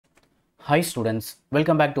Hi students,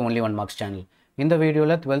 welcome back to Only One Marks channel. In the video,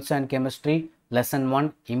 12th and chemistry lesson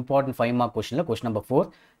 1 important 5 mark question, question number 4,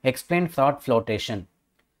 explain Froth Flotation.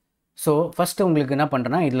 So first உங்களுக்கு என்ன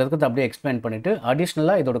பண்றேன்னா இதுல இருக்கிறது அப்படியே explain பண்ணிட்டு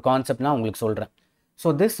additionally இதோட concept நான் உங்களுக்கு சொல்றேன்.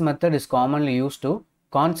 So this method is commonly used to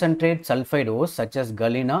concentrate sulfide ores such as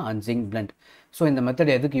galena and zinc blend. So இந்த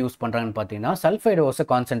மெத்தட் எதுக்கு யூஸ் பண்றாங்கன்னு பார்த்தீங்கன்னா சல்ஃபைடு ஓர்ஸை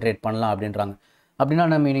கான்சென்ட்ரேட் பண்ணலாம் அப்படின்றாங்க. அப்படின்னா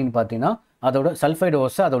என்ன மீனிங் பார்த்தீங்கன்னா அதோட சல்ஃபைடு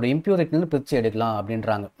ஓர்ஸை அதோட இம்ப்யூரிட்டின்னு பிரித்து எடுக்கலாம்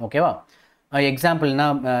அப்படின்றாங்க. ஓகேவா? எக்ஸாம்பிள்னா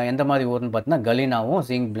எந்த மாதிரி ஓர்னு பார்த்தீங்கன்னா கலினாவும்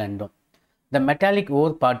zinc பிளெண்டும். The metallic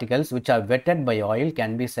ore particles which are wetted by oil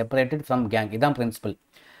can be separated from gangue. இதான் பிரின்சிபல்.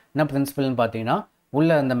 என்ன பிரின்சிபல்னு பார்த்தீங்கன்னா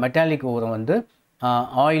உள்ள அந்த மெட்டாலிக் ஓரை வந்து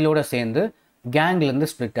ஆயிலோடு சேர்ந்து கேங்லேருந்து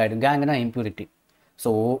ஸ்ப்ளிட் ஆகிடும். கேங்குனா இம்ப்யூரிட்டி.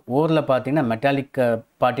 ஸோ ஓரில் பார்த்தீங்கன்னா மெட்டாலிக்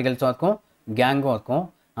பார்ட்டிகல்ஸும் இருக்கும் கேங்கும் இருக்கும்.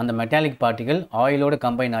 அந்த மெட்டாலிக் பார்ட்டிகல் ஆயிலோடு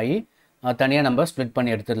கம்பைன் ஆகி தனியாக நம்ம ஸ்ப்ளிட்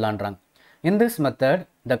பண்ணி எடுத்துடலான்றாங்க. In this method,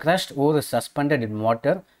 the crushed ore is suspended in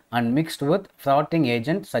water and mixed with frothing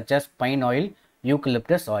agent such as pine oil,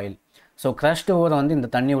 eucalyptus oil. So crushed ore வந்து இந்த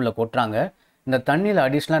தண்ணி உள்ள கொட்டுறாங்க. இந்த தண்ணியில்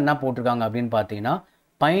அடிஷ்னலாக என்ன போட்டிருக்காங்க அப்படின்னு பார்த்தீங்கன்னா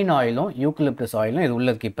பைன் ஆயிலும் யூக்கலிப்டஸ் ஆயிலும் இது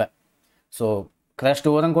உள்ளதுக்கு இப்போ. ஸோ crushed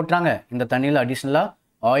ஓரும் கொட்டுறாங்க, இந்த தண்ணியில் அடிஷ்னலாக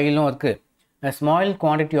ஆயிலும் இருக்குது. A small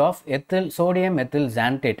quantity of sodium ethyl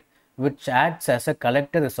xanthate which acts as a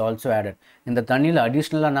collector is also added. இந்த தண்ணியில்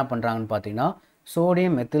அடிஷ்னலாக என்ன பண்ணுறாங்கன்னு பார்த்தீங்கன்னா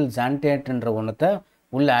சோடியம் எத்தில் ஜான்டேட்ன்ற ஒன்றத்தை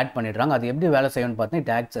உள்ளே ஆட் பண்ணிடுறாங்க. அது எப்படி வேலை செய்யணும்னு பார்த்தீங்கன்னா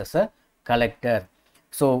it acts as a collector.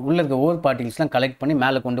 So உள்ளே இருக்க ஓவர் பார்ட்டிகல்ஸ்லாம் கலெக்ட் பண்ணி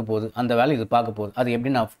மேலே கொண்டு போகுது. அந்த வேலை இது பார்க்க போகுது. அது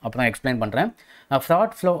எப்படி நான் அப்புறம் எக்ஸ்பிளைன் பண்ணுறேன்.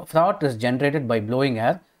 Froth is generated by blowing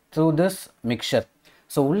air through this mixer.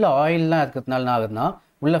 So உள்ள ஆயிலெலாம் இருக்கிறதுனால என்ன ஆகுதுன்னா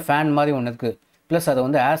உள்ள ஃபேன் மாதிரி ஒன்று இருக்குது. ப்ளஸ் அதை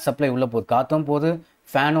வந்து ஏர் சப்ளை உள்ளே போகுது, காற்றும் போகுது,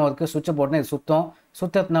 ஃபேனும் இருக்குது. சுவிட்சை போட்டுனா இது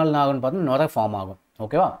சுத்தத்தினால என்ன ஆகுன்னு பார்த்தீங்கன்னா நுரை ஃபார்ம் ஆகும்.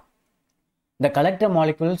 ஓகேவா? The collector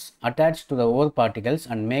molecules attach to the ore particles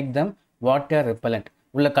and make them water repellent.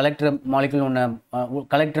 உள்ள கலெக்டர் மாலிகுல் ஒன்று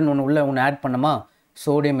கலெக்டர்னு ஒன்று ஆட் பண்ணமா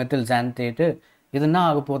சோடியம் மெத்தில் ஜான்தேட்டு. இது என்ன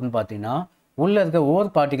ஆக போகுதுன்னு பார்த்தீங்கன்னா உள்ளே இருக்க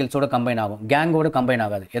ஓர் பார்ட்டிகல்ஸோட கம்பைன் ஆகும், கேங்கோட கம்பைன்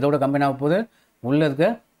ஆகாது. எதோட கம்பைன் ஆக போகுது? உள்ளே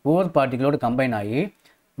இருக்க ஓர் பார்ட்டிகளோட கம்பைன் ஆகி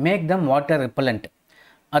மேக் தம் வாட்டர் ரிப்பலண்ட்.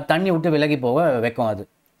 அது தண்ணி விட்டு விலகி போக வைக்கும். அது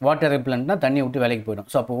வாட்டர் ரிப்பலண்ட்னா தண்ணி விட்டு விலகி போயிடும்.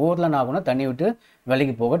 ஸோ அப்போ ஓரில் என்ன ஆகும்னா தண்ணி விட்டு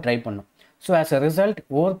விலகி போக ட்ரை பண்ணும். So as a result,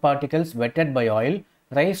 ore particles wetted by oil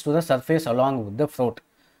rise to the surface along with the froth.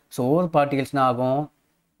 So ore particles ஆகும்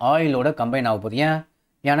ஆயிலோட கம்பைன் ஆக போகுது.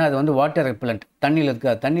 ஏன்னா அது வந்து வாட்டர் ரிப்பலண்ட்,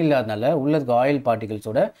 தண்ணியில் இல்லாதனால உள்ள இருக்க ஆயில்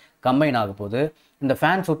பார்ட்டிகல்ஸோட கம்பைன் ஆக போகுது. இந்த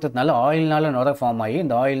ஃபேன் சுற்றதுனால ஆயில்னால நுரை ஃபார்ம் ஆகி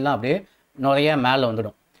இந்த ஆயில்லாம் அப்படியே நுரையா மேலே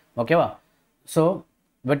வந்துடும். ஓகேவா? So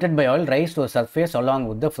wetted by oil rise to the surface along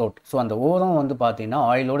with the froth. So அந்த ஓரம் வந்து பார்த்தீங்கன்னா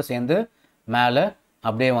ஆயிலோடு சேர்ந்து மேலே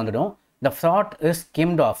அப்படியே வந்துடும். The froth is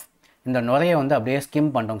skimmed off. இந்த நுரையை வந்து அப்படியே ஸ்கிம்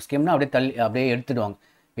பண்ணுவாங்க. ஸ்கிம்னா அப்படியே எடுத்துடுவாங்க.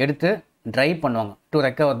 எடுத்து ட்ரை பண்ணுவாங்க to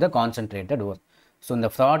recover the concentrated wore. So இந்த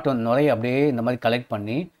ஃப்ராட் நுரையை அப்படியே இந்த மாதிரி கலெக்ட்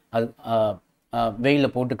பண்ணி அது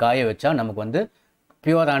வெயிலில் போட்டு காய வச்சா நமக்கு வந்து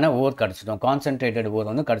பியூரான ஓர் கிடச்சிடும், கான்சன்ட்ரேட்டட் ஓர்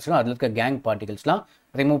வந்து கிடச்சிடும். அதில் இருக்க gang பார்ட்டிகல்ஸ்லாம்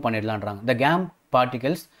remove பண்ணிடலான்றாங்க. The gang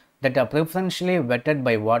particles that R ப்ரிஃபரன்ஷியலி vetted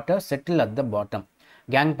by water settle at the bottom.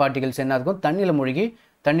 Gang particles என்ன இருக்கும்? தண்ணியில் மூழ்கி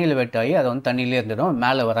தண்ணியில் வெட்டாகி அதை வந்து தண்ணியிலே இருந்துடும்,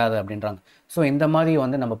 மேலே வராது அப்படின்றாங்க. ஸோ இந்த மாதிரி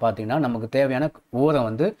வந்து நம்ம பார்த்திங்கன்னா நமக்கு தேவையான ஓரை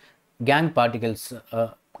வந்து கேங் பார்ட்டிகல்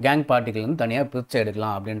வந்து தனியாக பிரித்து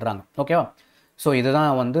எடுக்கலாம் அப்படின்றாங்க. ஓகேவா? ஸோ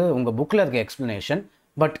இதுதான் வந்து உங்கள் புக்கில் இருக்க எக்ஸ்ப்ளனேஷன்.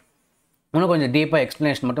 பட் இன்னும் கொஞ்சம் டீப்பாக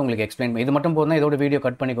எக்ஸ்ப்ளனேஷன் மட்டும் உங்களுக்கு எக்ஸ்பிளைன் இது மட்டும் போதுனா இதோட வீடியோ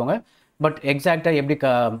கட் பண்ணிக்கோங்க. பட் எக்ஸாக்டாக எப்படி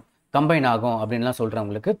கம்பைன் ஆகும் அப்படின்லாம் சொல்கிறேன்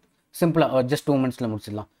உங்களுக்கு. சிம்பிளாக ஜஸ்ட் 2 minutes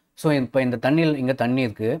முடிச்சிடலாம். ஸோ இப்போ இந்த தண்ணியில் இங்கே தண்ணி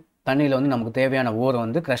இருக்குது. தண்ணியில் வந்து நமக்கு தேவையான ஓரை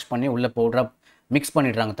வந்து க்ரஷ் பண்ணி உள்ளே பவுடராக மிக்ஸ்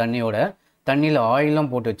பண்ணிடுறாங்க தண்ணியோட. தண்ணியில் ஆயிலும்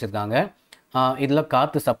போட்டு வச்சுருக்காங்க. இதில்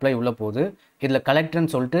காற்று சப்ளை உள்ளே போகுது. இதில்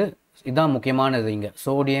கலெக்டர்னு சொல்லிட்டு இதுதான் முக்கியமானது. இங்கே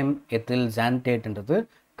சோடியம் எத்தில் ஜான்டேட்ன்றது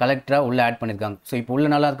கலெக்டராக உள்ளே ஆட் பண்ணியிருக்காங்க. ஸோ இப்போ உள்ள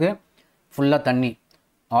நல்லாயிருக்கு, ஃபுல்லாக தண்ணி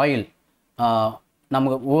ஆயில்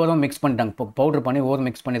நமக்கு ஓரும் மிக்ஸ் பண்ணிட்டாங்க, பவுட்ரு பண்ணி ஓர்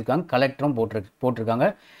மிக்ஸ் பண்ணியிருக்காங்க, கலெக்டரும் போட்டிருக்காங்க.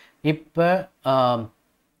 இப்போ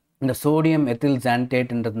இந்த சோடியம் எத்தில்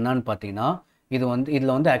ஜான்டேட்ன்றது என்னன்னு பார்த்தீங்கன்னா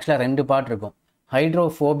இதில் வந்து ஆக்சுவலாக 2 பார்ட் இருக்கும்.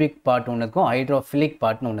 ஹைட்ரோஃபோபிக் பார்ட் ஒன்று இருக்கும், ஹைட்ரோஃபிலிக்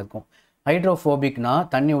பார்ட்னு ஒன்று இருக்கும். ஹைட்ரோஃபோபிக்னா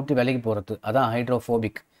தண்ணி விட்டு விலகி போகிறது, அதான்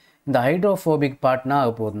ஹைட்ரோஃபோபிக். இந்த ஹைட்ரோஃபோபிக் பார்ட்னா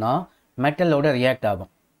ஆக போகுதுன்னா மெட்டலோட ரியாக்ட்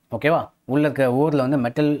ஆகும். ஓகேவா? உள்ள இருக்க ஓரில் வந்து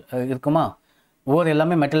மெட்டல் இருக்குமா? ஓர்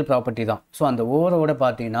எல்லாமே மெட்டல் ப்ராப்பர்ட்டி தான். ஸோ அந்த ஓரோட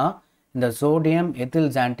பார்த்தீங்கன்னா இந்த சோடியம் எத்தில்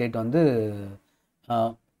ஜான்டேட் வந்து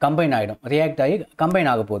கம்பைன் ஆகிடும், ரியாக்ட் ஆகி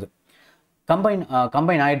கம்பைன் ஆக போகுது.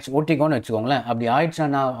 கம்பைன் ஆகிடுச்சு ஒட்டிக்கோன்னு வச்சுக்கோங்களேன். அப்படி ஆயிடுச்சுன்னா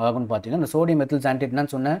என்ன ஆகும்னு பார்த்தீங்கன்னா இந்த சோடியம் எத்தில் ஜான்டேட்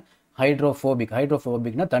என்னன்னு சொன்னேன்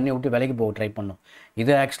ஹைட்ரோஃபோபிக்னா தண்ணி விட்டு விலகி போக ட்ரை பண்ணும்.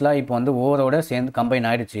 இது ஆக்சுவலாக இப்போ வந்து ஓரோட சேர்ந்து கம்பைன்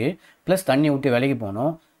ஆகிடுச்சு, ப்ளஸ் தண்ணி விட்டு விலகி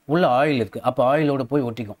போகணும். உள்ள ஆயில் இருக்குது, அப்போ ஆயிலோடு போய்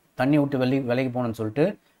ஒட்டிக்கும். தண்ணி விட்டு விலகி போகணும்னு சொல்லிட்டு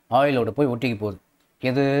ஆயிலோடு போய் ஒட்டிக்க போகுது.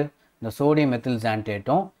 எது? இந்த சோடியம் எத்தில்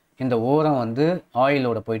ஜான்டேட்டும் இந்த ஓரம் வந்து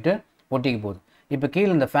ஆயிலோட போயிட்டு ஒட்டிக்க போகுது. இப்போ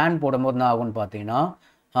கீழே இந்த ஃபேன் போடும்போது என்ன ஆகும்னு பார்த்தீங்கன்னா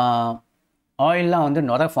ஆயிலெலாம் வந்து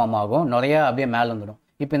நுரை ஃபார்ம் ஆகும், நுரையா அப்படியே மேலே வந்துடும்.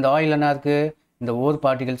 இப்போ இந்த ஆயில் என்ன இருக்குது, இந்த ஓர்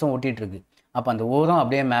பார்ட்டிகல்ஸும் ஒட்டிகிட்டு இருக்கு. அப்போ அந்த ஓரும்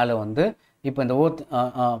அப்படியே மேலே வந்து இப்போ இந்த ஓர்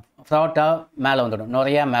ஃப்ராட்டாக மேலே வந்துடும்,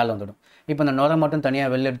 நுரையா மேலே வந்துடும். இப்போ இந்த நுரை மட்டும்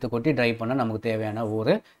தனியாக வெளில எடுத்து கொட்டி ட்ரை பண்ணால் நமக்கு தேவையான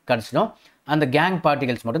ஓர் கிடச்சிடும். அந்த கேங்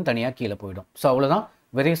பார்ட்டிகல்ஸ் மட்டும் தனியாக கீழே போயிடும். ஸோ அவ்வளோதான்,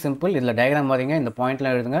 வெரி சிம்பிள். இதில் டயக்ராம் வரீங்க, இந்த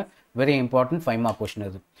பாயிண்ட்லாம் எழுதுங்க. வெரி இம்பார்ட்டன்ட் 5 மார்க் கொஸ்டின்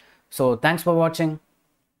இது. ஸோ தேங்க்ஸ் ஃபார் வாட்சிங்.